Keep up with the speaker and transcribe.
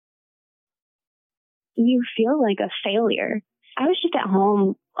you feel like a failure. I was just at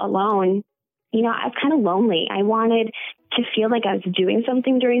home alone. You know, I was kind of lonely. I wanted to feel like I was doing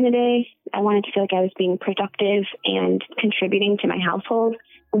something during the day. I wanted to feel like I was being productive and contributing to my household.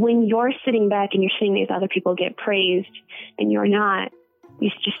 When you're sitting back and you're seeing these other people get praised and you're not, you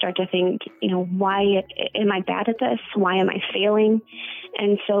just start to think, you know, why am I bad at this? Why am I failing?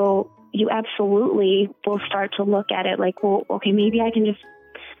 And so you absolutely will start to look at it like, well, okay, maybe I can just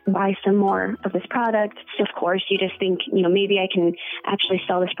buy some more of this product. Of course, you just think, you know, maybe I can actually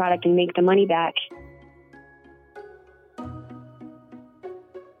sell this product and make the money back.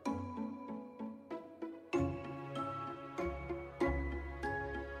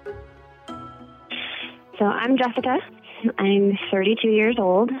 So I'm Jessica. I'm 32 years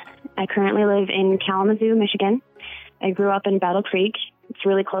old. I currently live in Kalamazoo, Michigan. I grew up in Battle Creek. It's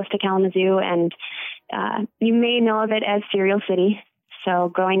really close to Kalamazoo, and you may know of it as Cereal City. So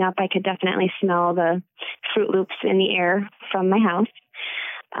growing up, I could definitely smell the Fruit Loops in the air from my house.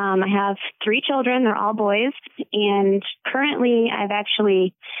 I have 3 children. They're all boys. And currently, I've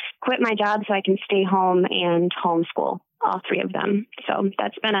actually quit my job so I can stay home and homeschool all 3 of them. So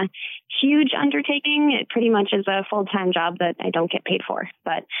that's been a huge undertaking. It pretty much is a full-time job that I don't get paid for.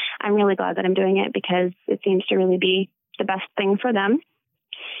 But I'm really glad that I'm doing it because it seems to really be the best thing for them.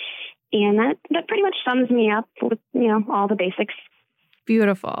 And that pretty much sums me up with, you know, all the basics.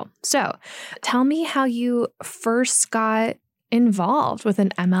 Beautiful. So tell me how you first got involved with an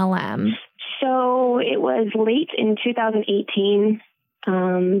MLM. So it was late in 2018,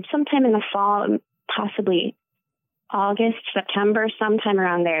 sometime in the fall, possibly August, September, sometime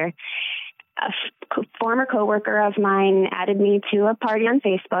around there. A former coworker of mine added me to a party on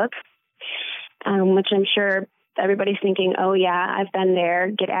Facebook, which I'm sure everybody's thinking, oh yeah, I've been there,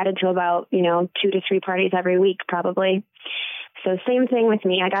 get added to about, 2 to 3 parties every week, probably. So same thing with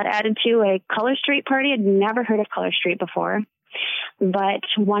me. I got added to a Color Street party. I'd never heard of Color Street before, but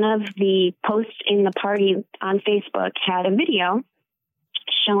one of the posts in the party on Facebook had a video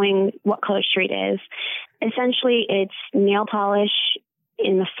showing what Color Street is. Essentially, it's nail polish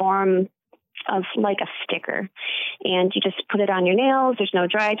in the form of like a sticker, and you just put it on your nails. There's no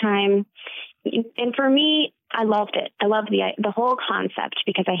dry time. And for me, I loved it. I loved the whole concept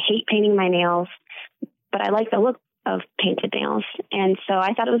because I hate painting my nails, but I like the look of painted nails. And so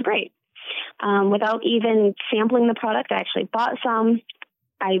I thought it was great. Without even sampling the product, I actually bought some.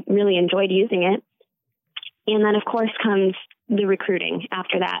 I really enjoyed using it. And then, of course, comes the recruiting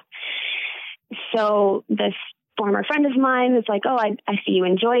after that. So this former friend of mine is like, oh, I see you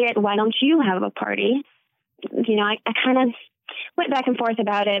enjoy it. Why don't you have a party? I kind of went back and forth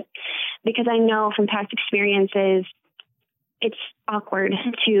about it because I know from past experiences, it's awkward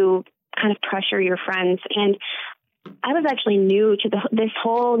to kind of pressure your friends. And I was actually new to this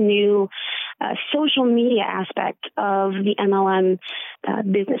whole new social media aspect of the MLM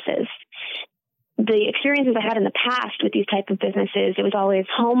businesses. The experiences I had in the past with these type of businesses, it was always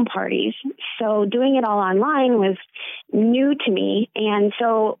home parties. So doing it all online was new to me. And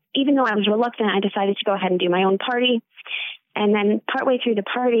so even though I was reluctant, I decided to go ahead and do my own party. And then partway through the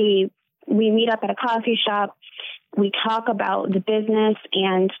party, we meet up at a coffee shop. We talk about the business,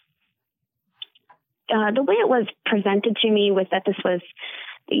 and the way it was presented to me was that this was,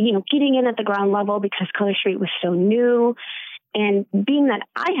 getting in at the ground level because Color Street was so new. And being that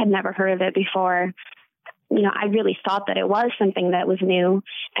I had never heard of it before, I really thought that it was something that was new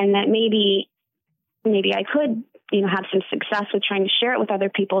and that maybe I could, have some success with trying to share it with other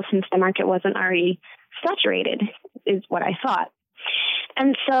people since the market wasn't already saturated, is what I thought.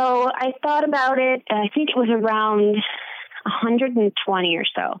 And so I thought about it, and I think it was around 120 or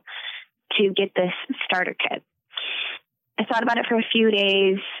so to get this starter kit. I thought about it for a few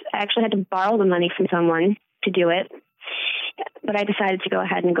days. I actually had to borrow the money from someone to do it, but I decided to go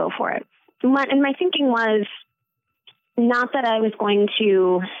ahead and go for it. And my thinking was not that I was going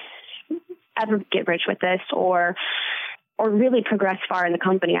to ever get rich with this or really progress far in the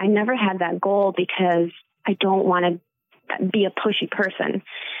company. I never had that goal because I don't want to be a pushy person.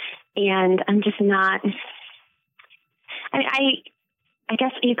 And I'm just not, I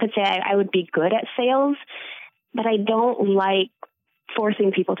guess you could say I would be good at sales, but I don't like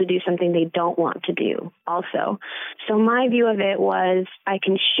forcing people to do something they don't want to do also. So my view of it was I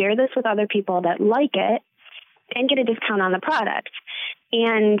can share this with other people that like it and get a discount on the product.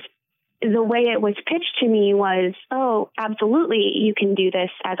 And the way it was pitched to me was, oh, absolutely, you can do this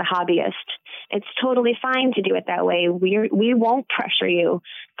as a hobbyist. It's totally fine to do it that way. We won't pressure you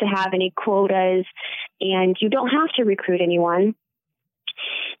to have any quotas, and you don't have to recruit anyone.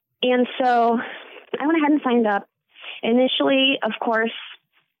 And so I went ahead and signed up. Initially, of course,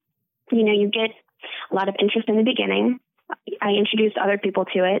 you get a lot of interest in the beginning. I introduced other people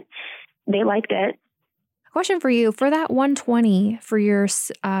to it. They liked it. Question for you. For that $120 for your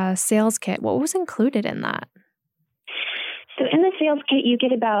sales kit, what was included in that? So in the sales kit, you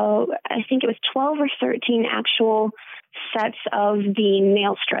get about, I think it was 12 or 13 actual sets of the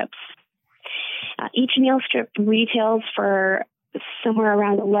nail strips. Each nail strip retails for somewhere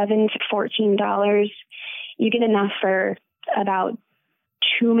around $11 to $14. You get enough for about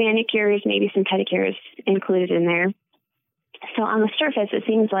 2 manicures, maybe some pedicures included in there. So on the surface, it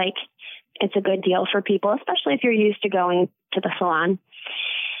seems like it's a good deal for people, especially if you're used to going to the salon.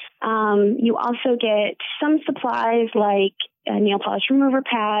 You also get some supplies like nail polish remover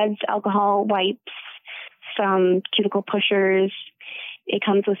pads, alcohol wipes, some cuticle pushers. It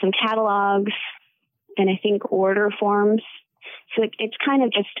comes with some catalogs and I think order forms. So it's kind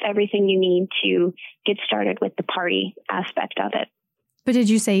of just everything you need to get started with the party aspect of it. But did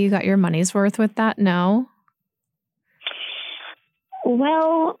you say you got your money's worth with that? No?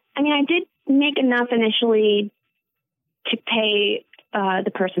 Well, I mean, I did make enough initially to pay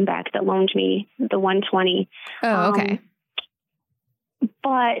the person back that loaned me the $120. Oh, okay.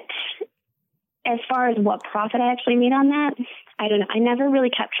 But as far as what profit I actually made on that, I don't know. I never really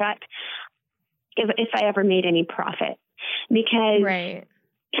kept track if I ever made any profit, because right.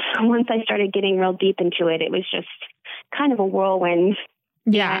 Once I started getting real deep into it, it was just kind of a whirlwind.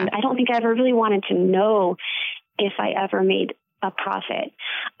 Yeah. And I don't think I ever really wanted to know if I ever made a profit.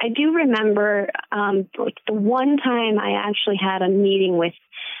 I do remember like the one time I actually had a meeting with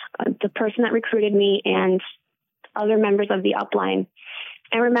the person that recruited me and other members of the upline.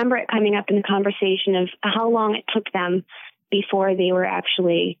 I remember it coming up in the conversation of how long it took them before they were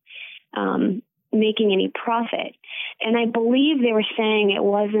actually making any profit. And I believe they were saying it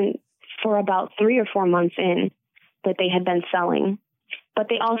wasn't for about 3 or 4 months in that they had been selling. But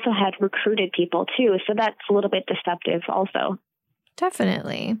they also had recruited people too. So that's a little bit deceptive also.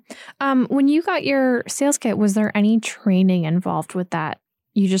 Definitely. When you got your sales kit, was there any training involved with that?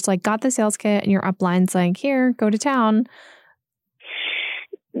 You just like got the sales kit and your upline's like, here, go to town.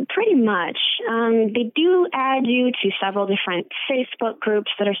 Pretty much. They do add you to several different Facebook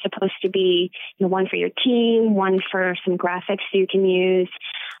groups that are supposed to be, one for your team, one for some graphics you can use,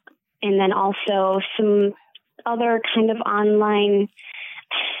 and then also some other kind of online,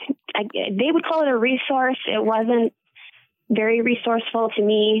 they would call it a resource. It wasn't very resourceful to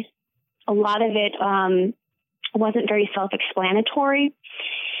me. A lot of it wasn't very self-explanatory.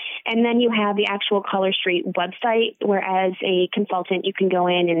 And then you have the actual Color Street website, where as a consultant, you can go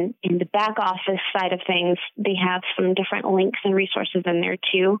in and in the back office side of things, they have some different links and resources in there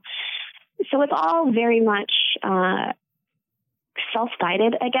too. So it's all very much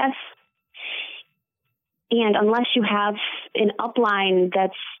self-guided, I guess. And unless you have an upline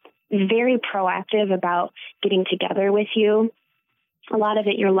that's very proactive about getting together with you, a lot of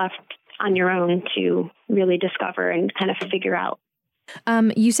it you're left on your own to really discover and kind of figure out.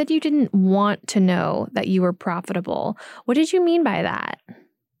 You said you didn't want to know that you were profitable. What did you mean by that?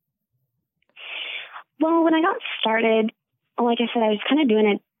 Well, when I got started, like I said, I was kind of doing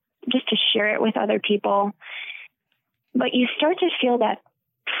it just to share it with other people. But you start to feel that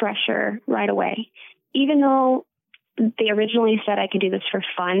pressure right away. Even though they originally said I could do this for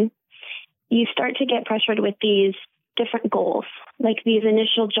fun, you start to get pressured with these different goals, like these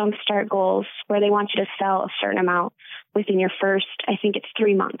initial jumpstart goals where they want you to sell a certain amount within your first, I think it's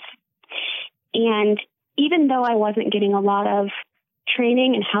 3 months. And even though I wasn't getting a lot of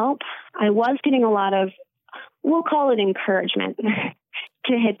training and help, I was getting a lot of, we'll call it encouragement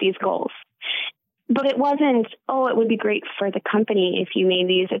to hit these goals. But it wasn't, it would be great for the company if you made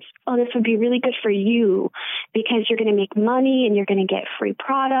these. It's, this would be really good for you because you're going to make money and you're going to get free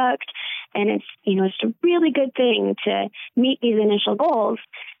product. And it's, it's a really good thing to meet these initial goals.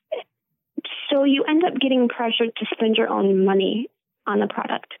 So you end up getting pressured to spend your own money on the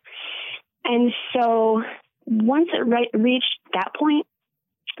product. And so once it reached that point,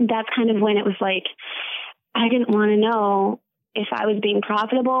 that's kind of when it was like, I didn't want to know if I was being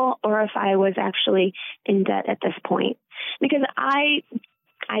profitable or if I was actually in debt at this point. Because I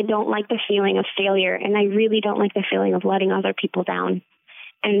don't like the feeling of failure, and I really don't like the feeling of letting other people down.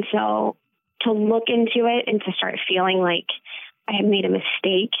 And so to look into it and to start feeling like I had made a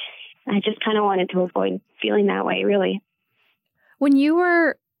mistake, I just kind of wanted to avoid feeling that way, really. When you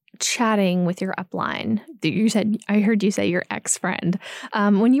were chatting with your upline, I heard you say your ex-friend,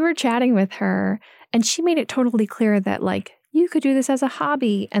 when you were chatting with her and she made it totally clear that like, you could do this as a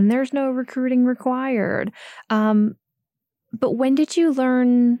hobby and there's no recruiting required. But when did you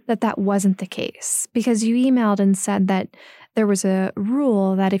learn that that wasn't the case? Because you emailed and said that there was a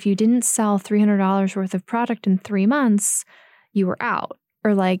rule that if you didn't sell $300 worth of product in 3 months, you were out.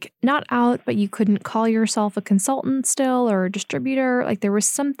 Or like not out, but you couldn't call yourself a consultant still or a distributor. Like there was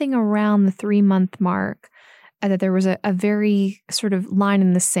something around the 3-month mark that there was a very sort of line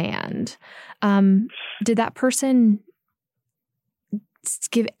in the sand. Did that person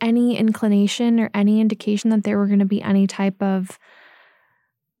give any inclination or any indication that there were going to be any type of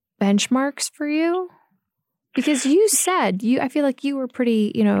benchmarks for you? Because you said, I feel like you were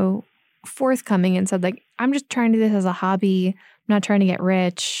pretty, forthcoming and said like, I'm just trying to do this as a hobby. I'm not trying to get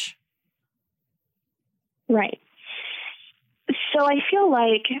rich. Right. So I feel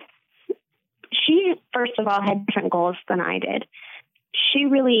like she, first of all, had different goals than I did. She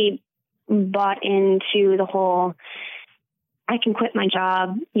really bought into the whole, I can quit my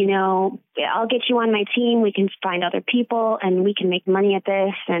job, I'll get you on my team. We can find other people and we can make money at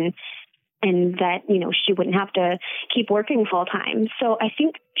this. And that, she wouldn't have to keep working full time. So I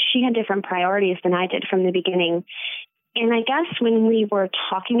think she had different priorities than I did from the beginning. And I guess when we were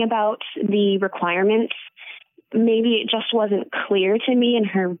talking about the requirements, maybe it just wasn't clear to me in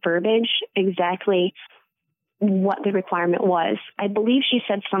her verbiage exactly what the requirement was. I believe she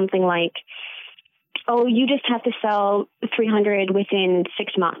said something like, oh, you just have to sell 300 within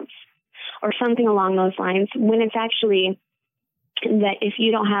 6 months or something along those lines, when it's actually that if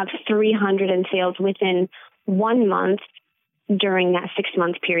you don't have 300 in sales within 1 month during that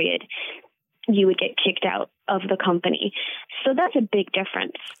 6-month period, you would get kicked out of the company. So that's a big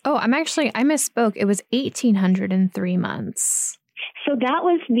difference. Oh, I misspoke. It was 1,800 in 3 months. So that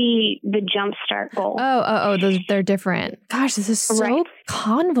was the jumpstart goal. They're different. Gosh, this is so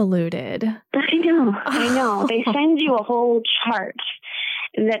convoluted. I know. They send you a whole chart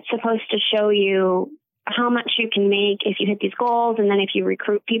that's supposed to show you how much you can make if you hit these goals. And then if you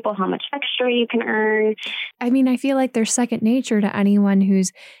recruit people, how much extra you can earn. I mean, I feel like there's second nature to anyone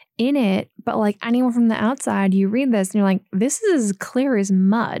who's in it, but like anyone from the outside, you read this and you're like, this is as clear as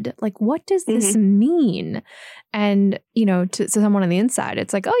mud. Like, what does this mean? And, to someone on the inside,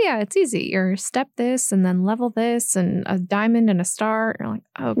 it's like, oh yeah, it's easy. You're step this and then level this and a diamond and a star. You're like,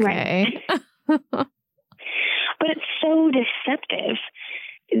 okay. Right. But it's so deceptive.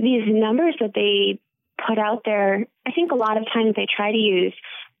 These numbers that they put out there, I think a lot of times they try to use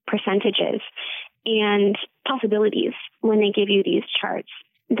percentages and possibilities when they give you these charts.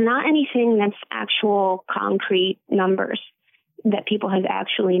 Not anything that's actual concrete numbers that people have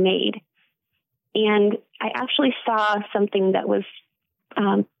actually made. And I actually saw something that was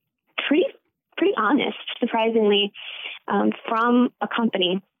pretty honest, surprisingly, from a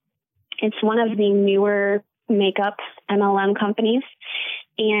company. It's one of the newer makeup MLM companies.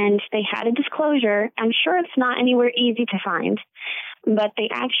 And they had a disclosure. I'm sure it's not anywhere easy to find, but they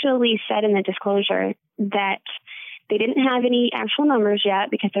actually said in the disclosure that they didn't have any actual numbers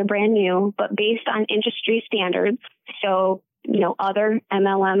yet because they're brand new, but based on industry standards, so, other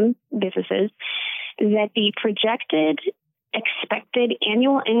MLM businesses, that the projected expected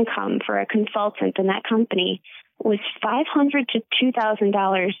annual income for a consultant in that company was $500 to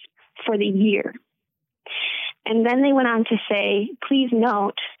 $2,000 for the year. And then they went on to say, please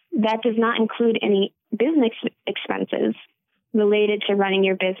note, that does not include any business expenses related to running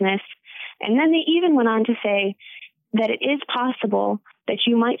your business. And then they even went on to say that it is possible that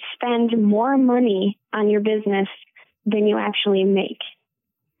you might spend more money on your business than you actually make.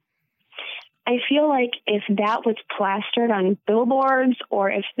 I feel like if that was plastered on billboards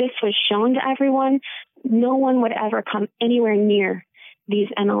or if this was shown to everyone, no one would ever come anywhere near these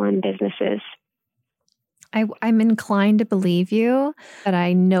MLM businesses. I'm inclined to believe you, but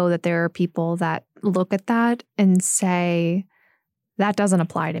I know that there are people that look at that and say, that doesn't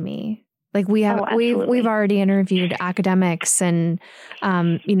apply to me. Like we've already interviewed academics and,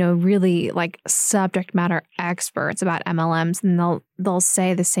 really like subject matter experts about MLMs, and they'll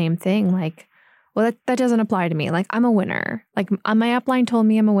say the same thing. Like, well, that doesn't apply to me. Like I'm a winner. Like my upline told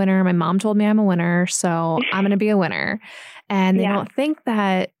me I'm a winner. My mom told me I'm a winner. So I'm going to be a winner. And they don't think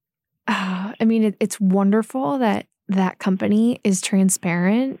that, it's wonderful that that company is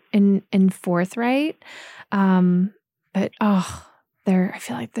transparent and forthright. But I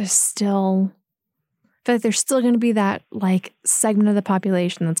feel like there's still going to be that like segment of the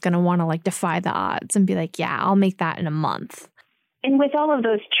population that's going to want to like defy the odds and be like, yeah, I'll make that in a month. And with all of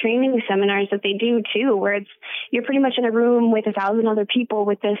those training seminars that they do too, where you're pretty much in a room with 1,000 other people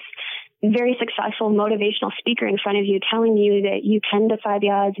with this very successful motivational speaker in front of you telling you that you can defy the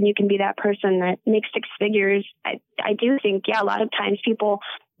odds and you can be that person that makes 6 figures. I do think, a lot of times people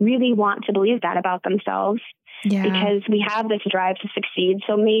really want to believe that about themselves because we have this drive to succeed.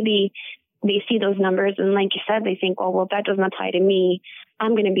 So maybe they see those numbers and like you said, they think, well, that doesn't apply to me.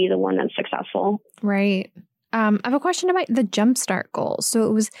 I'm going to be the one that's successful. Right. I have a question about the Jumpstart goal. So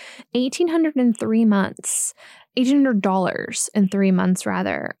it was $1,800 in 3 months, $1,800 in 3 months,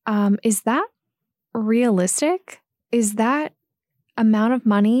 rather. Is that realistic? Is that amount of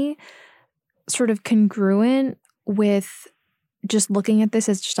money sort of congruent with just looking at this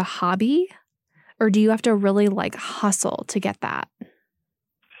as just a hobby? Or do you have to really like hustle to get that?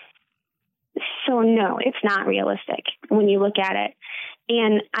 So no, it's not realistic when you look at it.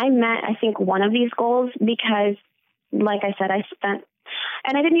 And I met, I think, one of these goals because, like I said,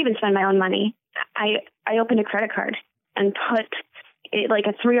 and I didn't even spend my own money. I opened a credit card and put it, like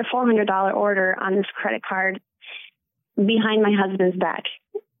a $300 or $400 order on this credit card behind my husband's back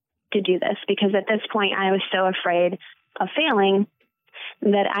to do this, because at this point I was so afraid of failing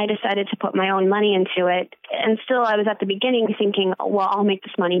that I decided to put my own money into it. And still I was at the beginning thinking, well, I'll make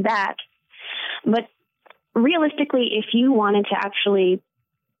this money back. But realistically, if you wanted to actually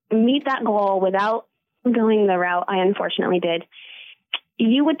meet that goal without going the route I unfortunately did,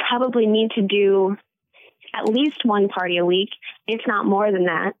 you would probably need to do at least one party a week, if not more than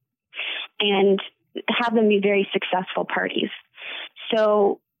that, and have them be very successful parties.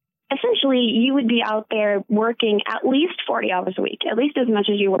 So essentially, you would be out there working at least 40 hours a week, at least as much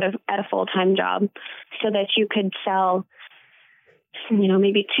as you would have at a full-time job, so that you could sell,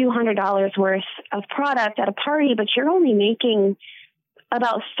 maybe $200 worth of product at a party, but you're only making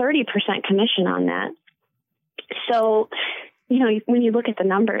about 30% commission on that. So, when you look at the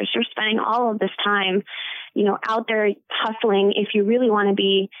numbers, you're spending all of this time, out there hustling if you really want to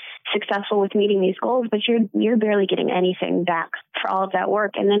be successful with meeting these goals, but you're barely getting anything back for all of that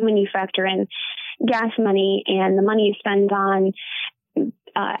work. And then when you factor in gas money and the money you spend on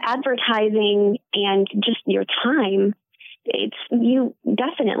advertising and just your time, you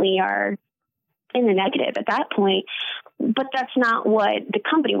definitely are in the negative at that point. But that's not what the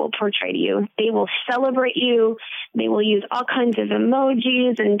company will portray to you. They will celebrate you. They will use all kinds of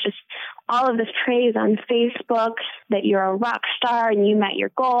emojis and just all of this praise on Facebook that you're a rock star and you met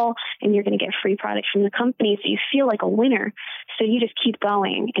your goal and you're going to get free products from the company. So you feel like a winner. So you just keep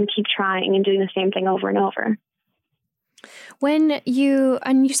going and keep trying and doing the same thing over and over. When you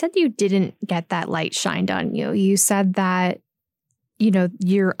said you didn't get that light shined on you, you said that,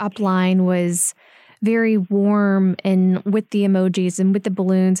 your upline was very warm and with the emojis and with the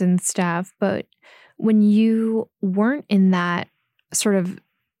balloons and stuff. But when you weren't in that sort of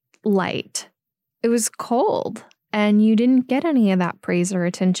light, it was cold and you didn't get any of that praise or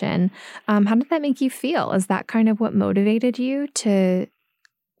attention. How did that make you feel? Is that kind of what motivated you to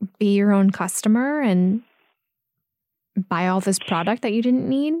be your own customer and buy all this product that you didn't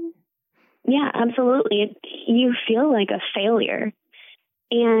need? Yeah, absolutely. You feel like a failure.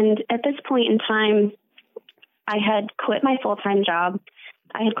 And at this point in time, I had quit my full-time job.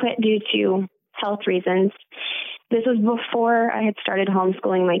 I had quit due to health reasons. This was before I had started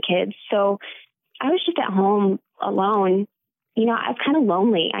homeschooling my kids. So I was just at home alone. I was kind of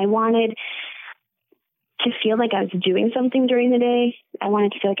lonely. I wanted to feel like I was doing something during the day. I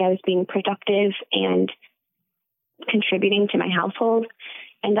wanted to feel like I was being productive and contributing to my household.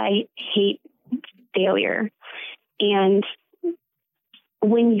 And I hate failure. And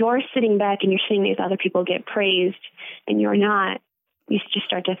when you're sitting back and you're seeing these other people get praised and you're not, you just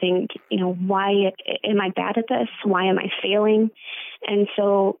start to think, why am I bad at this? Why am I failing? And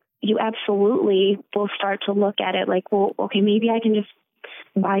so you absolutely will start to look at it like, well, okay, maybe I can just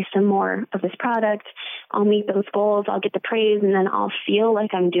buy some more of this product. I'll meet those goals. I'll get the praise, and then I'll feel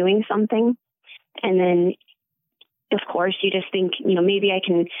like I'm doing something. And then, of course, you just think, maybe I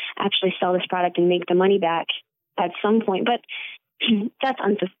can actually sell this product and make the money back at some point. But that's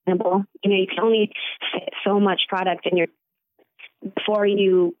unsustainable. You can only fit so much product in before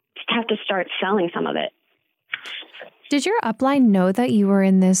you have to start selling some of it. Did your upline know that you were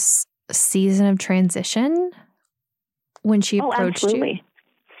in this season of transition when she approached absolutely.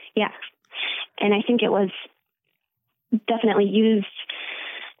 You? Yeah. And I think it was definitely used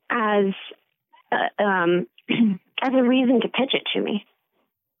as as a reason to pitch it to me.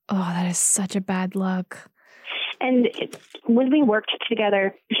 Oh, that is such a bad look. And when we worked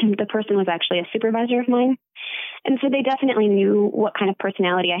together, the person was actually a supervisor of mine. And so they definitely knew what kind of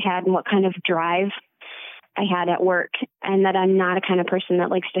personality I had and what kind of drive I had at work, and that I'm not a kind of person that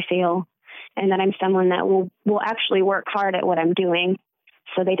likes to fail, and that I'm someone that will actually work hard at what I'm doing.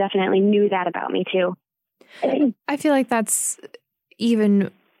 So they definitely knew that about me too. I feel like that's even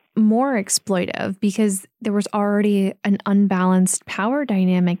more exploitive because there was already an unbalanced power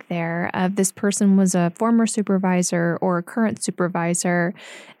dynamic there of this person was a former supervisor or a current supervisor,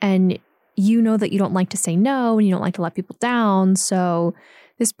 and you know that you don't like to say no and you don't like to let people down. So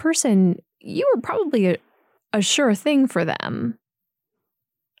this person, you were probably a sure thing for them.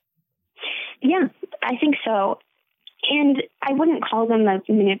 Yeah, I think so. And I wouldn't call them a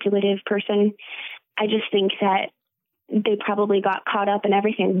manipulative person. I just think that they probably got caught up in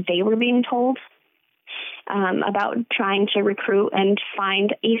everything they were being told about trying to recruit and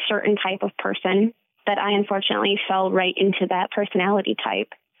find a certain type of person, that I unfortunately fell right into that personality type.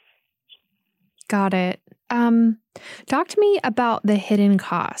 Got it. Talk to me about the hidden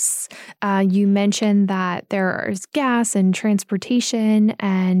costs. You mentioned that there's gas and transportation,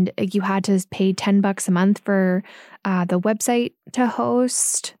 and you had to pay $10 a month for the website to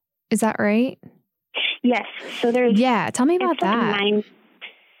host. Is that right? Yes. So there's tell me about that.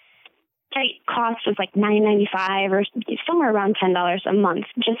 Site cost was like $9.95 or somewhere around $10 a month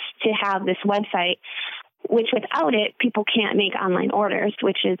just to have this website, which without it, people can't make online orders,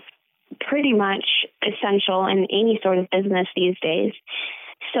 which is pretty much essential in any sort of business these days.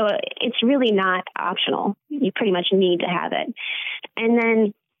 So it's really not optional. You pretty much need to have it. And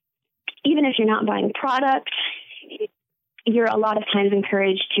then even if you're not buying product, you're a lot of times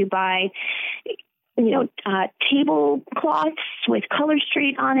encouraged to buy tablecloths with Color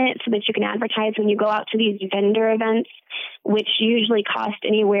Street on it so that you can advertise when you go out to these vendor events, which usually cost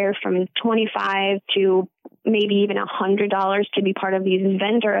anywhere from $25 to maybe even $100 to be part of these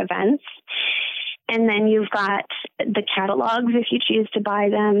vendor events. And then you've got the catalogs if you choose to buy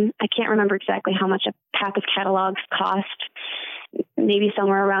them. I can't remember exactly how much a pack of catalogs cost, maybe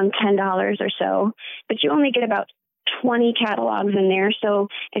somewhere around $10 or so, but you only get about 20 catalogs in there. So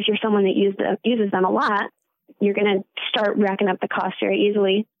if you're someone that uses them a lot, you're going to start racking up the cost very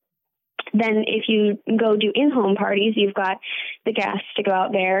easily. Then if you go do in-home parties, you've got the gas to go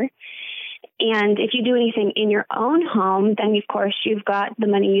out there. And if you do anything in your own home, then of course you've got the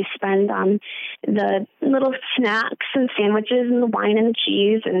money you spend on the little snacks and sandwiches and the wine and the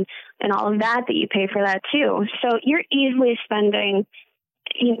cheese and all of that you pay for that too. So you're easily spending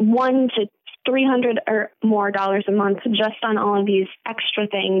 $100 to $300 or more a month just on all of these extra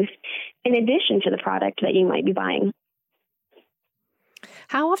things in addition to the product that you might be buying.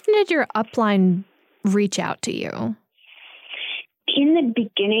 How often did your upline reach out to you? In the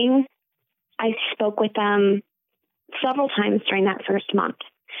beginning, I spoke with them several times during that first month.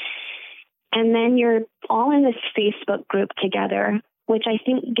 And then you're all in this Facebook group together, which I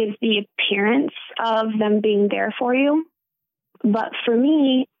think gives the appearance of them being there for you. But for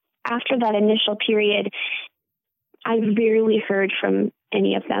me, after that initial period, I rarely heard from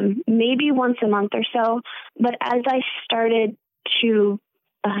any of them, maybe once a month or so. But as I started to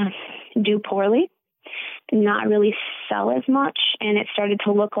do poorly, not really sell as much, and it started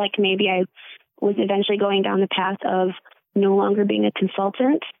to look like maybe I was eventually going down the path of no longer being a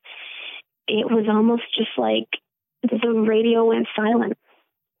consultant, it was almost just like the radio went silent.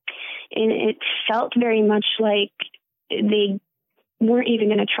 And it felt very much like they weren't even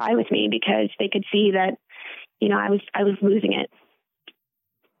going to try with me because they could see that, I was losing it.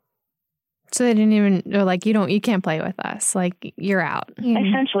 So they didn't even know, like, you can't play with us. Like, you're out.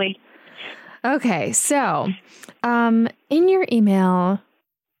 Essentially. Okay. So, in your email,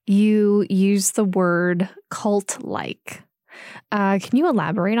 you use the word cult-like. Can you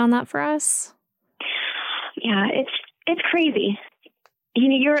elaborate on that for us? Yeah, it's crazy.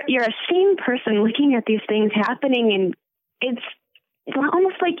 You're a sane person looking at these things happening, and it's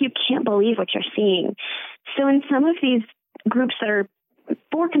almost like you can't believe what you're seeing. So in some of these groups that are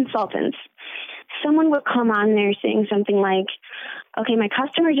for consultants, someone would come on there saying something like, okay, my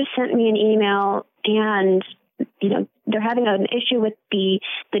customer just sent me an email and, they're having an issue with the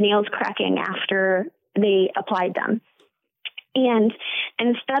nails cracking after they applied them. And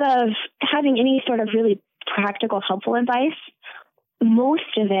instead of having any sort of really practical, helpful advice,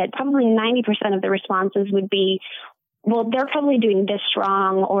 most of it, probably 90% of the responses would be, well, they're probably doing this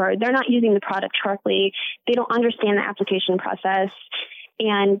wrong, or they're not using the product correctly. They don't understand the application process.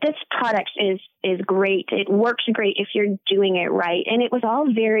 And this product is great. It works great if you're doing it right. And it was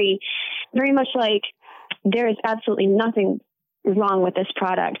all very, very much like there is absolutely nothing wrong with this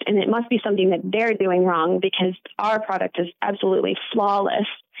product, and it must be something that they're doing wrong because our product is absolutely flawless.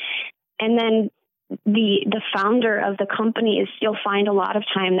 And then the founder of the company is, you'll find a lot of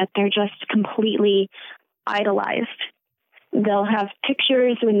time that they're just completely idolized. They'll have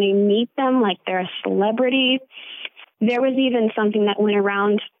pictures when they meet them like they're a celebrity. There was even something that went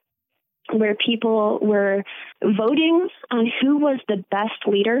around where people were voting on who was the best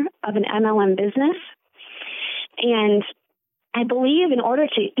leader of an MLM business. And I believe in order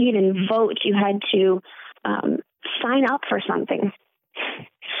to even vote, you had to sign up for something.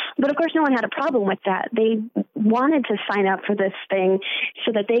 But of course, no one had a problem with that. They wanted to sign up for this thing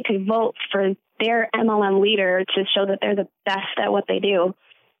so that they could vote for their MLM leader to show that they're the best at what they do.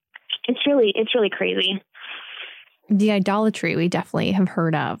 It's really crazy. The idolatry we definitely have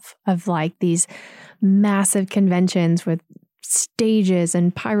heard of like these massive conventions with stages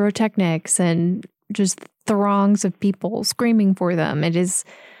and pyrotechnics and just throngs of people screaming for them. It's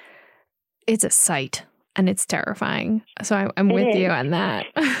a sight and it's terrifying. So I'm with you on that.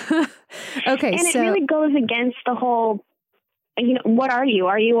 Okay. And it really goes against the whole, what are you?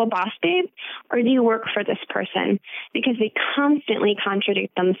 Are you a boss babe or do you work for this person? Because they constantly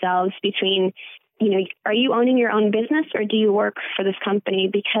contradict themselves between, are you owning your own business or do you work for this company?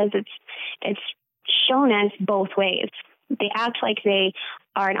 Because it's shown as both ways. They act like they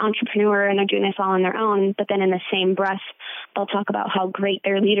are an entrepreneur and they're doing this all on their own, but then in the same breath, they'll talk about how great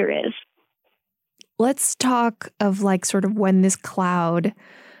their leader is. Let's talk of like sort of when this cloud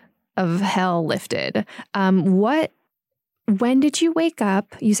of hell lifted. When did you wake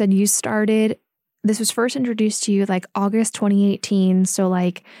up? You said you started, this was first introduced to you like August 2018. So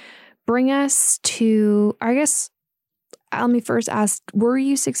like bring us to, I guess, let me first ask, were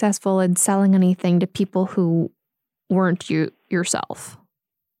you successful in selling anything to people who weren't you yourself?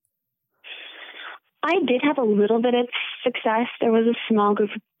 I did have a little bit of success. There was a small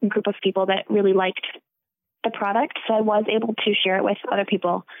group of people that really liked the product, so I was able to share it with other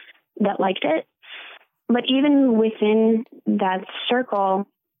people that liked it. But even within that circle,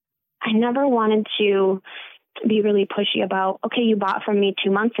 I never wanted to be really pushy about, okay, you bought from me 2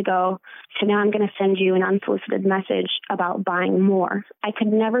 months ago, so now I'm going to send you an unsolicited message about buying more. I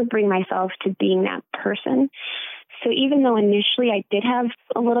could never bring myself to being that person. So even though initially I did have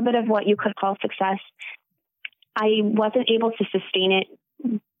a little bit of what you could call success, I wasn't able to sustain it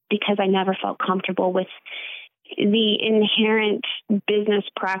because I never felt comfortable with the inherent business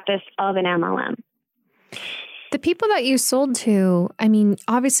practice of an MLM. The people that you sold to, I mean,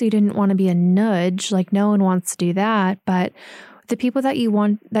 obviously you didn't want to be a nudge, like no one wants to do that, but the people that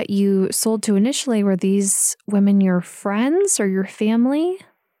you sold to initially, were these women your friends or your family?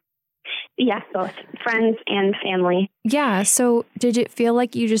 Yeah, both friends and family. Yeah. So did it feel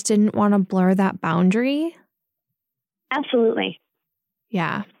like you just didn't want to blur that boundary? Absolutely.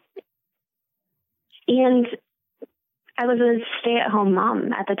 Yeah. And I was a stay-at-home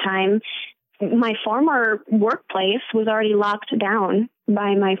mom at the time. My former workplace was already locked down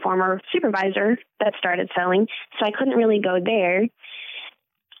by my former supervisor that started selling, so I couldn't really go there.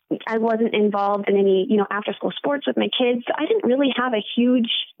 I wasn't involved in any, after-school sports with my kids. I didn't really have a huge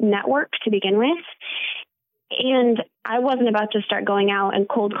network to begin with. And I wasn't about to start going out and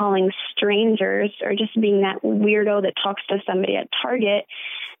cold calling strangers or just being that weirdo that talks to somebody at Target.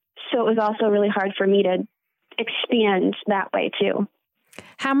 So it was also really hard for me to expand that way too.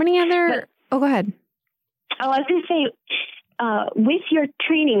 How many other... go ahead. I was going to say, with your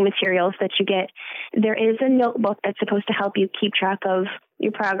training materials that you get, there is a notebook that's supposed to help you keep track of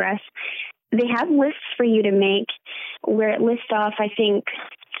your progress. They have lists for you to make where it lists off, I think,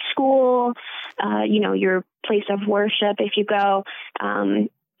 school, your place of worship if you go,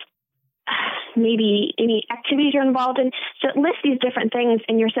 maybe any activities you're involved in. So it lists these different things,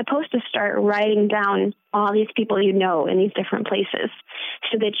 and you're supposed to start writing down all these people you know in these different places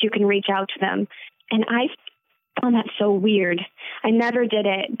so that you can reach out to them. And I found that so weird. I never did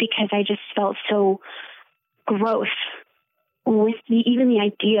it because I just felt so gross with even the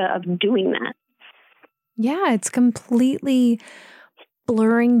idea of doing that. Yeah, it's completely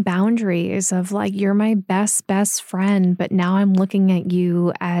blurring boundaries of like, you're my best friend, but now I'm looking at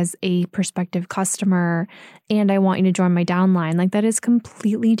you as a prospective customer and I want you to join my downline. Like that is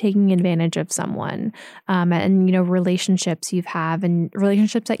completely taking advantage of someone. And relationships you've have and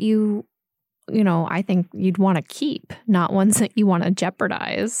relationships that I think you'd want to keep, not ones that you want to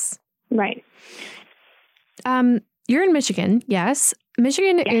jeopardize. Right. You're in Michigan. Yes.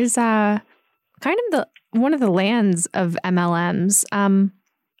 Michigan is kind of one of the lands of MLMs.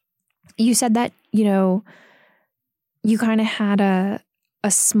 You said that, you kind of had a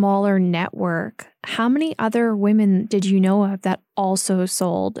smaller network. How many other women did you know of that also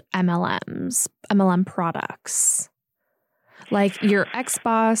sold MLM products? Like your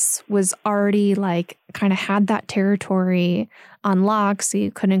ex-boss was already like kind of had that territory on lock, so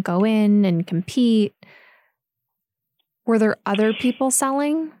you couldn't go in and compete. Were there other people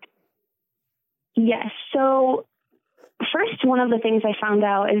selling? Yes. So first, one of the things I found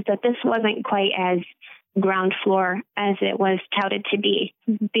out is that this wasn't quite as ground floor as it was touted to be,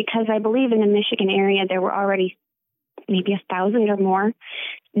 because I believe in the Michigan area, there were already maybe 1,000 or more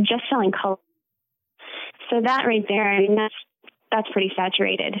just selling color. So that right there, I mean, that's that's pretty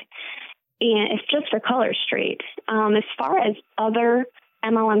saturated. And it's just for Color Street. As far as other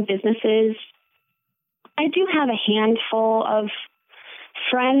MLM businesses, I do have a handful of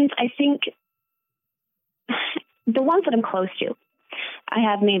friends. I think the ones that I'm close to, I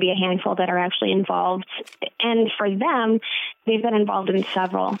have maybe a handful that are actually involved. And for them, they've been involved in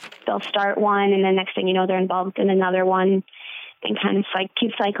several. They'll start one, and the next thing you know, they're involved in another one, and kind of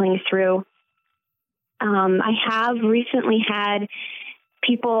keep cycling through. I have recently had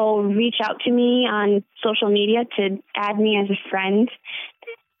people reach out to me on social media to add me as a friend,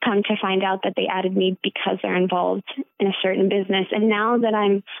 come to find out that they added me because they're involved in a certain business. And now that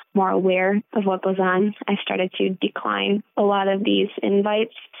I'm more aware of what goes on, I started to decline a lot of these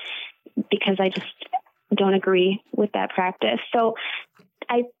invites because I just don't agree with that practice. So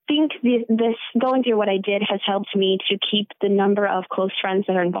I think this going through what I did has helped me to keep the number of close friends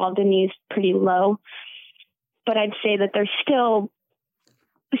that are involved in these pretty low. But I'd say that there's still,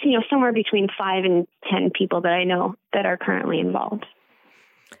 somewhere between 5 and 10 people that I know that are currently involved.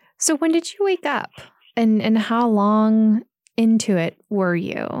 So when did you wake up, and how long into it were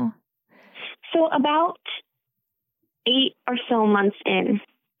you? So about 8 or so months in,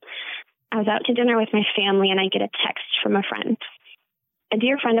 I was out to dinner with my family, and I get a text from a friend, a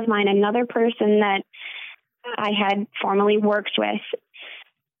dear friend of mine, another person that I had formerly worked with.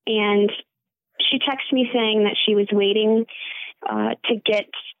 And she texted me saying that she was waiting to get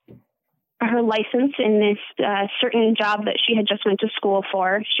her license in this certain job that she had just went to school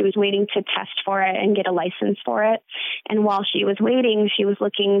for. She was waiting to test for it and get a license for it. And while she was waiting, she was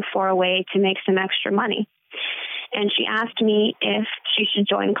looking for a way to make some extra money. And she asked me if she should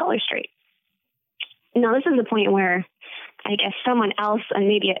join Color Street. Now, this is the point where I guess someone else, and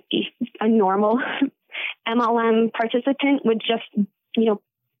maybe a normal MLM participant, would just,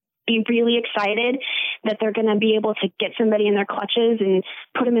 be really excited that they're going to be able to get somebody in their clutches and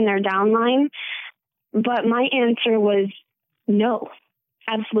put them in their downline. But my answer was no,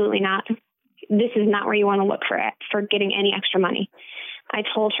 absolutely not. This is not where you want to look for getting any extra money. I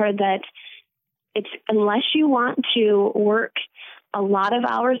told her that it's unless you want to work a lot of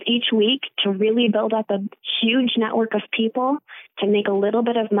hours each week to really build up a huge network of people to make a little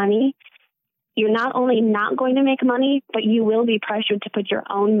bit of money, you're not only not going to make money, but you will be pressured to put your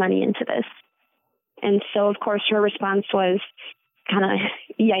own money into this. And so, of course, her response was kind of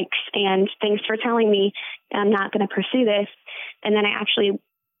yikes, and thanks for telling me I'm not going to pursue this. And then I actually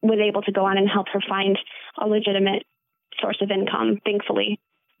was able to go on and help her find a legitimate source of income, thankfully.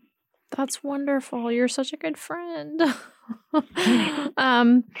 That's wonderful. You're such a good friend. Okay.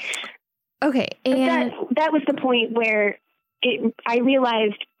 And that was the point where I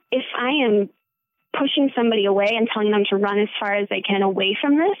realized if I am pushing somebody away and telling them to run as far as they can away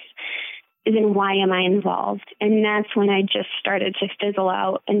from this, then why am I involved? And that's when I just started to fizzle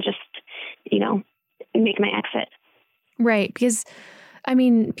out and just, make my exit. Right. Because,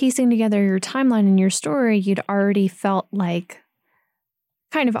 piecing together your timeline and your story, you'd already felt like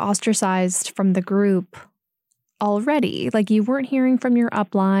kind of ostracized from the group already. Like you weren't hearing from your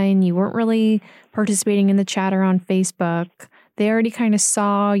upline. You weren't really participating in the chatter on Facebook. They already kind of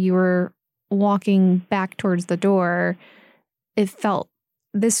saw you were walking back towards the door.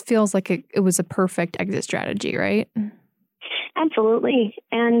 This feels like it was a perfect exit strategy, right? Absolutely.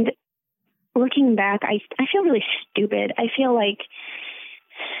 And looking back, I feel really stupid. I feel like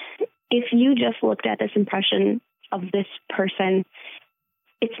if you just looked at this impression of this person,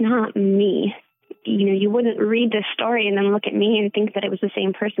 it's not me. You wouldn't read this story and then look at me and think that it was the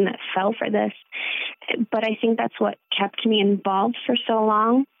same person that fell for this. But I think that's what kept me involved for so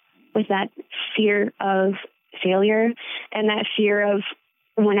long, was that fear of failure and that fear of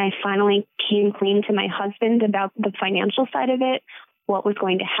when I finally came clean to my husband about the financial side of it, what was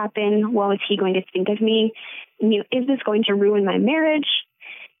going to happen? What was he going to think of me? Is this going to ruin my marriage?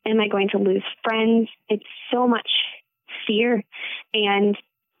 Am I going to lose friends? It's so much fear, and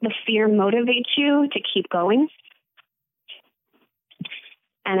the fear motivates you to keep going.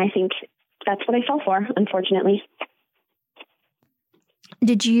 And I think that's what I fell for, unfortunately.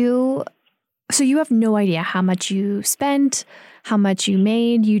 So you have no idea how much you spent, how much you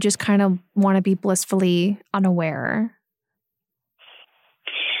made. You just kind of want to be blissfully unaware.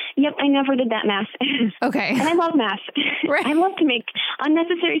 Yep, I never did that math. Okay. And I love math. Right. I love to make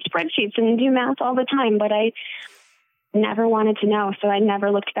unnecessary spreadsheets and do math all the time, but I never wanted to know, so I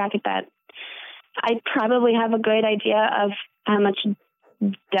never looked back at that. I probably have a good idea of how much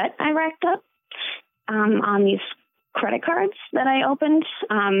debt I racked up on these credit cards that I opened.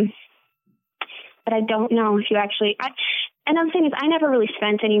 But I don't know if you actually... another thing is I never really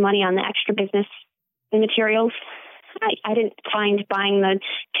spent any money on the extra business materials. I didn't find buying the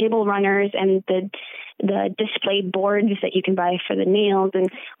table runners and the display boards that you can buy for the nails and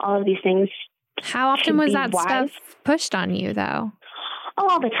all of these things. How often was that stuff pushed on you, though? Oh,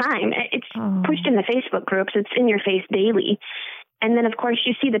 all the time. It's pushed in the Facebook groups. It's in your face daily. And then, of course,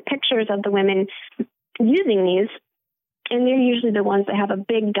 you see the pictures of the women using these, and they're usually the ones that have a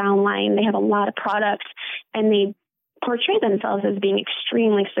big downline. They have a lot of products, and they portray themselves as being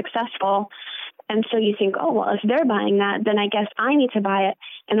extremely successful. And so you think, oh, well, if they're buying that, then I guess I need to buy it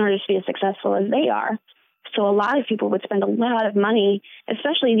in order to be as successful as they are. So a lot of people would spend a lot of money,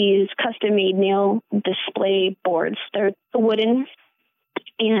 especially these custom-made nail display boards. They're wooden,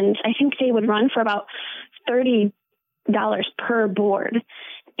 and I think they would run for about $30 per board.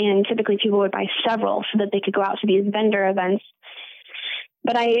 And typically people would buy several so that they could go out to these vendor events.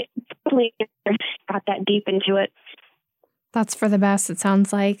 But I definitely never got that deep into it. That's for the best, it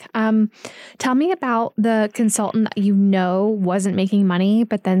sounds like. Tell me about the consultant that you know wasn't making money,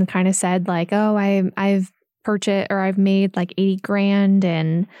 but then kind of said like, oh, I've purchased or I've made like $80,000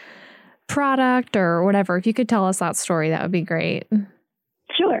 in product or whatever. If you could tell us that story, that would be great.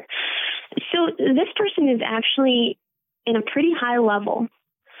 Sure. So this person is actually in a pretty high level.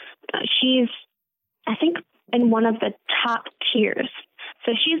 She's, I think, in one of the top tiers.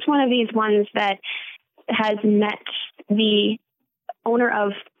 So she's one of these ones that has met the owner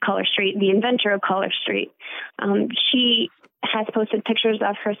of Color Street, the inventor of Color Street. She has posted pictures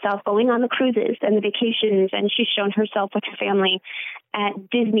of herself going on the cruises and the vacations, and she's shown herself with her family at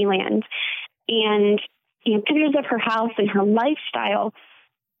Disneyland. And pictures of her house and her lifestyle,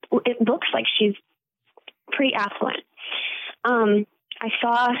 it looks like she's pretty affluent. I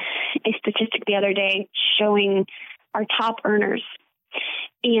saw a statistic the other day showing our top earners,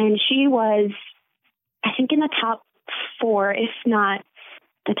 and she was, I think, in the top 4, if not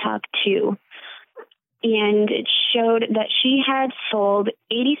the top 2. And it showed that she had sold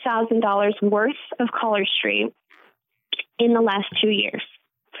 $80,000 worth of Color Street in the last 2 years.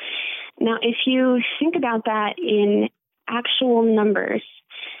 Now, if you think about that in actual numbers,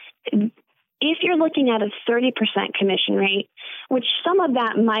 if you're looking at a 30% commission rate, which some of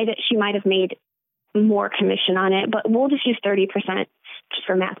that she might have made more commission on it, but we'll just use 30% just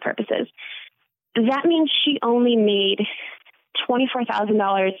for math purposes. That means she only made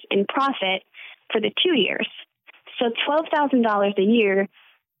 $24,000 in profit for the 2 years. So $12,000 a year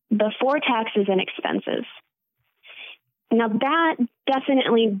before taxes and expenses. Now that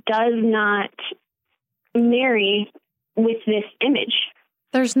definitely does not marry with this image.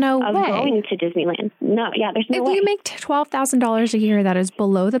 There's no way. Of going to Disneyland. No, yeah, there's no way. If you make $12,000 a year, that is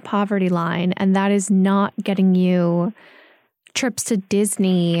below the poverty line, and that is not getting you trips to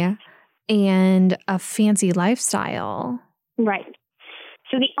Disney and a fancy lifestyle. Right.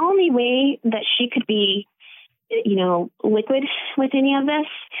 So the only way that she could be, liquid with any of this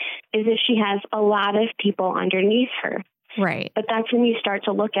is if she has a lot of people underneath her. Right. But that's when you start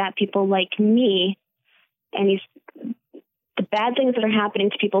to look at people like me and the bad things that are happening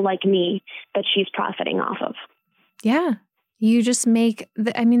to people like me that she's profiting off of. Yeah. You just make,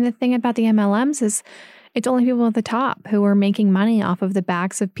 the thing about the MLMs is it's only people at the top who are making money off of the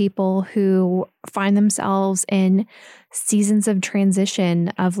backs of people who find themselves in seasons of transition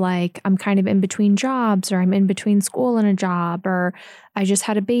of like, I'm kind of in between jobs, or I'm in between school and a job, or I just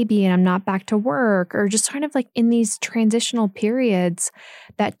had a baby and I'm not back to work, or just kind of like in these transitional periods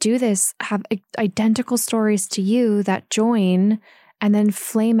that do this, have identical stories to you that join and then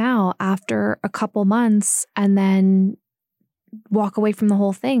flame out after a couple months and then walk away from the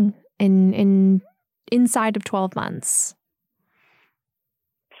whole thing inside of 12 months.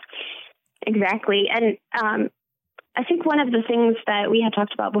 Exactly. And I think one of the things that we had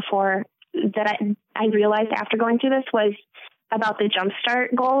talked about before that I realized after going through this was about the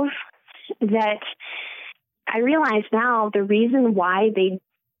jumpstart goals, that I realize now the reason why they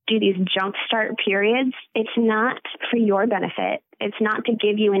do these jumpstart periods, it's not for your benefit. It's not to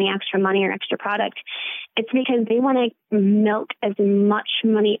give you any extra money or extra product. It's because they want to milk as much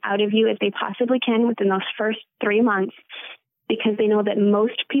money out of you as they possibly can within those first 3 months, because they know that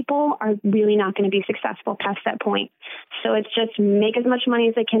most people are really not going to be successful past that point. So it's just make as much money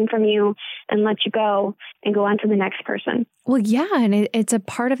as they can from you and let you go and go on to the next person. Well, yeah. And it's a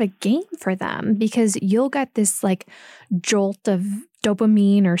part of a game for them, because you'll get this like jolt of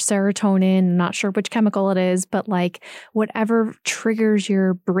dopamine or serotonin, I'm not sure which chemical it is, but like whatever triggers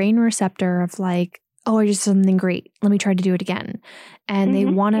your brain receptor of like, oh, I just did something great, let me try to do it again. And they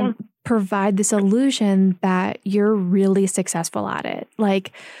want to provide this illusion that you're really successful at it.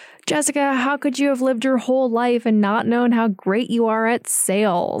 Like Jessica, how could you have lived your whole life and not known how great you are at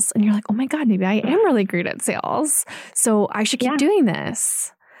sales? And you're like, oh my God, maybe I am really great at sales. So I should keep doing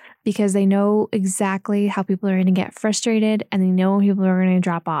this, because they know exactly how people are going to get frustrated and they know people are going to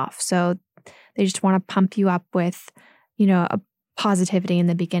drop off. So they just want to pump you up with, a positivity in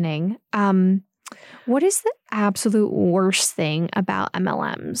the beginning. What is the absolute worst thing about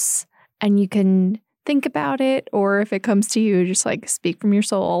MLMs? And you can think about it, or if it comes to you, just like speak from your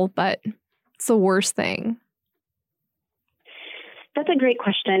soul, but it's the worst thing. That's a great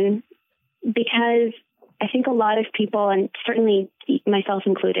question, because I think a lot of people, and certainly myself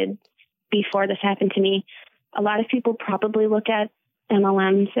included, before this happened to me, a lot of people probably look at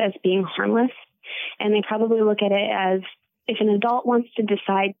MLMs as being harmless, and they probably look at it as, if an adult wants to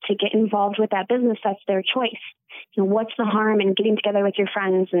decide to get involved with that business, that's their choice. What's the harm in getting together with your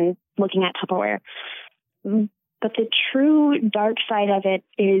friends and looking at Tupperware? But the true dark side of it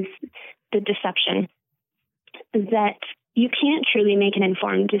is the deception, that you can't truly make an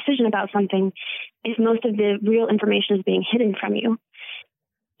informed decision about something if most of the real information is being hidden from you.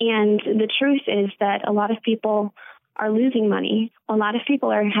 And the truth is that a lot of people are losing money. A lot of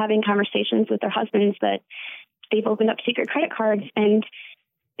people are having conversations with their husbands that they've opened up secret credit cards, and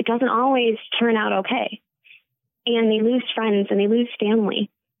it doesn't always turn out okay. And they lose friends and they lose family.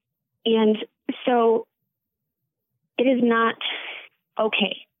 And so it is not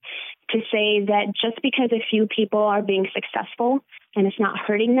okay to say that just because a few people are being successful and it's not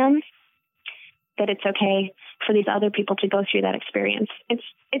hurting them, that it's okay for these other people to go through that experience.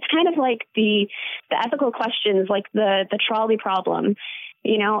 It's kind of like the ethical questions, like the trolley problem.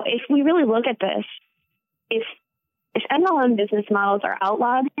 If we really look at this, if MLM business models are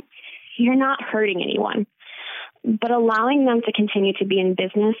outlawed, you're not hurting anyone. But allowing them to continue to be in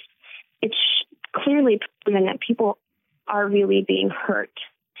business, it's clearly proven that people are really being hurt.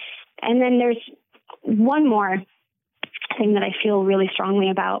 And then there's one more thing that I feel really strongly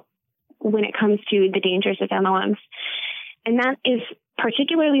about when it comes to the dangers of MLMs, and that is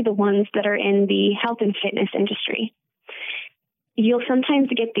particularly the ones that are in the health and fitness industry. You'll sometimes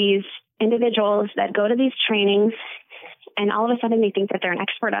get these individuals that go to these trainings, and all of a sudden they think that they're an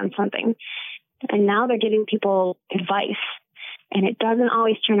expert on something. And now they're giving people advice, and it doesn't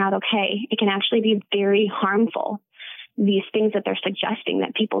always turn out okay. It can actually be very harmful, these things that they're suggesting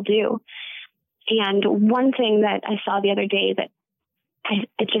that people do. And one thing that I saw the other day that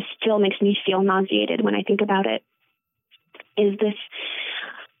it just still makes me feel nauseated when I think about it is this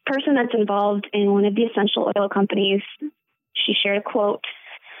person that's involved in one of the essential oil companies. She shared a quote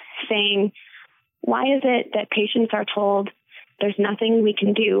saying, "Why is it that patients are told there's nothing we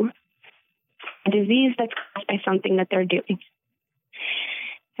can do? A disease that's caused by something that they're doing."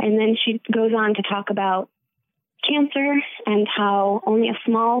 And then she goes on to talk about cancer and how only a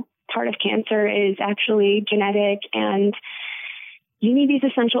small part of cancer is actually genetic, and you need these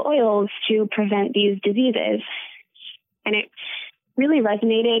essential oils to prevent these diseases. And it really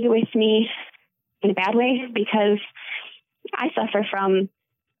resonated with me in a bad way, because I suffer from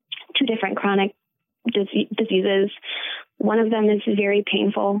two different chronic diseases. One of them is very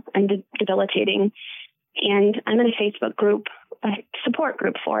painful and debilitating. And I'm in a Facebook group, a support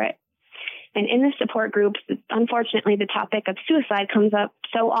group for it. And in this support group, unfortunately, the topic of suicide comes up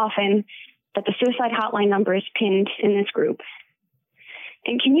so often that the suicide hotline number is pinned in this group.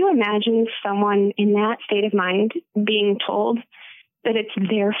 And can you imagine someone in that state of mind being told that it's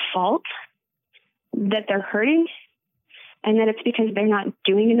their fault, that they're hurting, and that it's because they're not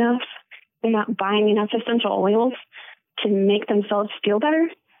doing enough, they're not buying enough essential oils to make themselves feel better?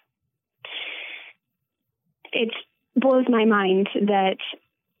 It blows my mind that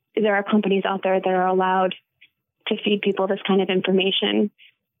there are companies out there that are allowed to feed people this kind of information.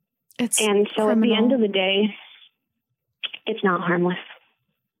 And so criminal. At the end of the day, it's not harmless.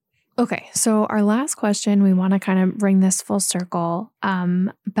 Okay, so our last question, we want to kind of bring this full circle.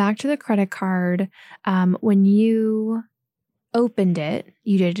 Back to the credit card. When you opened it,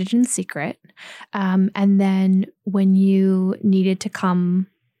 you did it in secret. And then when you needed to come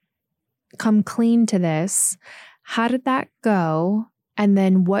clean to this, how did that go? And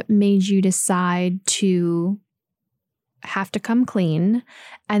then what made you decide to have to come clean?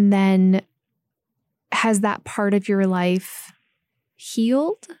 And then has that part of your life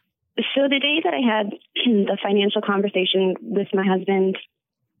healed? So the day that I had the financial conversation with my husband,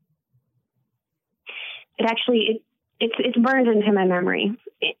 it's burned into my memory.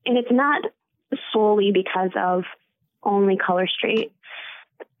 And it's not solely because of only Color Straight.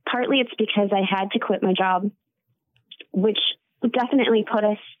 Partly it's because I had to quit my job, which definitely put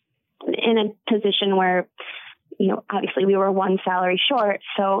us in a position where obviously we were one salary short,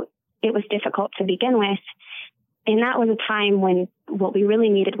 so it was difficult to begin with. And that was a time when what we really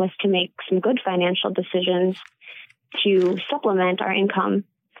needed was to make some good financial decisions to supplement our income.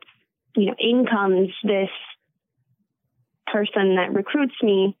 In comes this person that recruits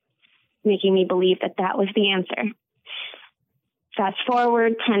me, making me believe that that was the answer. Fast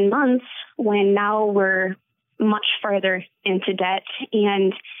forward 10 months when now we're much further into debt,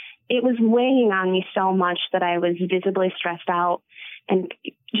 and it was weighing on me so much that I was visibly stressed out and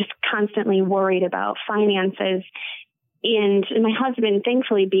just constantly worried about finances. And my husband,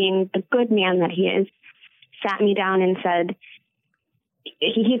 thankfully being the good man that he is, sat me down and said,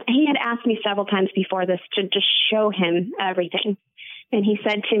 he had asked me several times before this to just show him everything. And he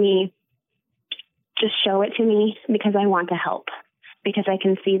said to me, just show it to me because I want to help, because I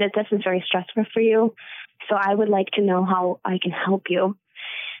can see that this is very stressful for you. So I would like to know how I can help you.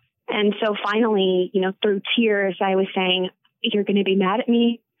 And so finally, through tears, I was saying, you're going to be mad at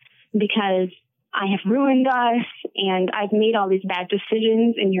me because I have ruined us and I've made all these bad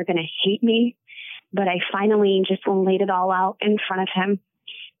decisions and you're going to hate me. But I finally just laid it all out in front of him.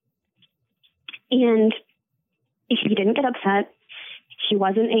 And he didn't get upset. He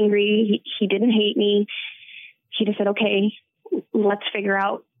wasn't angry. He didn't hate me. He just said, okay, let's figure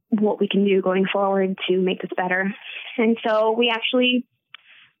out what we can do going forward to make this better. And so we actually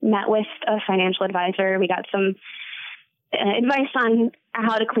met with a financial advisor. We got some advice on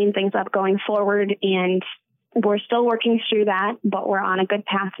how to clean things up going forward. And we're still working through that, but we're on a good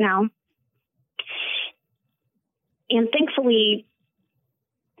path now. And thankfully,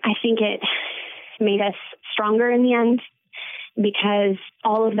 I think it made us stronger in the end, because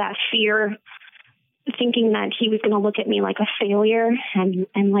all of that fear, thinking that he was going to look at me like a failure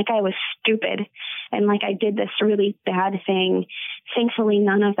and like I was stupid and like I did this really bad thing, thankfully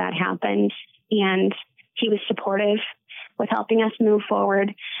none of that happened. And he was supportive with helping us move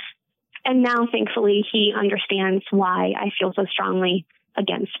forward. And now, thankfully, he understands why I feel so strongly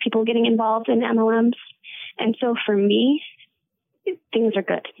against people getting involved in MLMs. And so for me, things are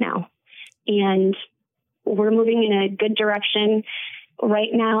good now. And we're moving in a good direction. Right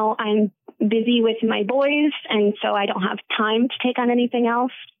now, I'm busy with my boys, and so I don't have time to take on anything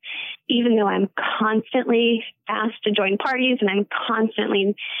else, even though I'm constantly asked to join parties and I'm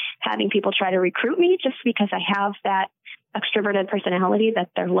constantly having people try to recruit me just because I have that extroverted personality that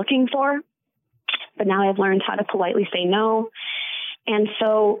they're looking for. But now I've learned how to politely say no. And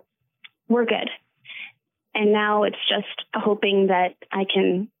so we're good. And now it's just hoping that I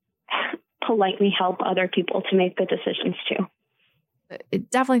can politely help other people to make good decisions too. It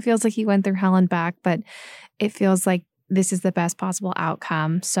definitely feels like you went through hell and back, but it feels like this is the best possible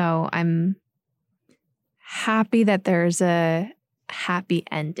outcome. So I'm happy that there's a happy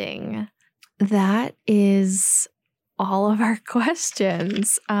ending. That is all of our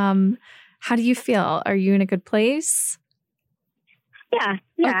questions. How do you feel? Are you in a good place? Yeah.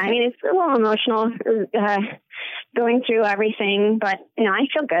 Okay. I mean, it's a little emotional going through everything, but I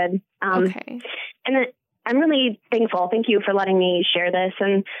feel good. Okay. And then I'm really thankful. Thank you for letting me share this.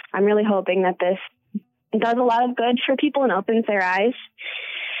 And I'm really hoping that this does a lot of good for people and opens their eyes.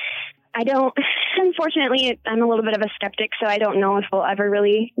 Unfortunately, I'm a little bit of a skeptic, so I don't know if we'll ever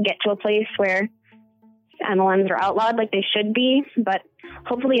really get to a place where MLMs are outlawed like they should be. But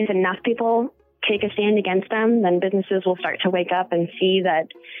hopefully if enough people take a stand against them, then businesses will start to wake up and see that,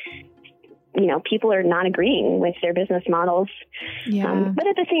 people are not agreeing with their business models. Yeah. But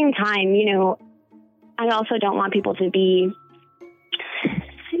at the same time, I also don't want people to be,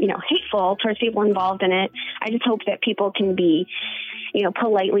 hateful towards people involved in it. I just hope that people can be,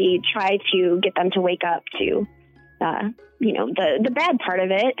 politely try to get them to wake up to, the bad part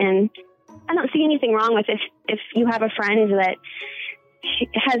of it. And I don't see anything wrong with if you have a friend that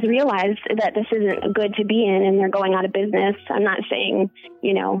has realized that this isn't good to be in and they're going out of business. I'm not saying,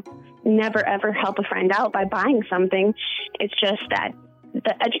 never ever help a friend out by buying something. It's just that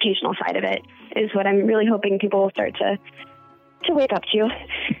the educational side of it is what I'm really hoping people will start to wake up to.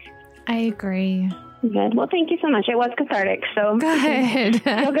 I agree. Good. Well, thank you so much. It was cathartic. So good.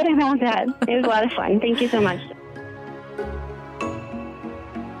 Feel good about that. It was a lot of fun. Thank you so much.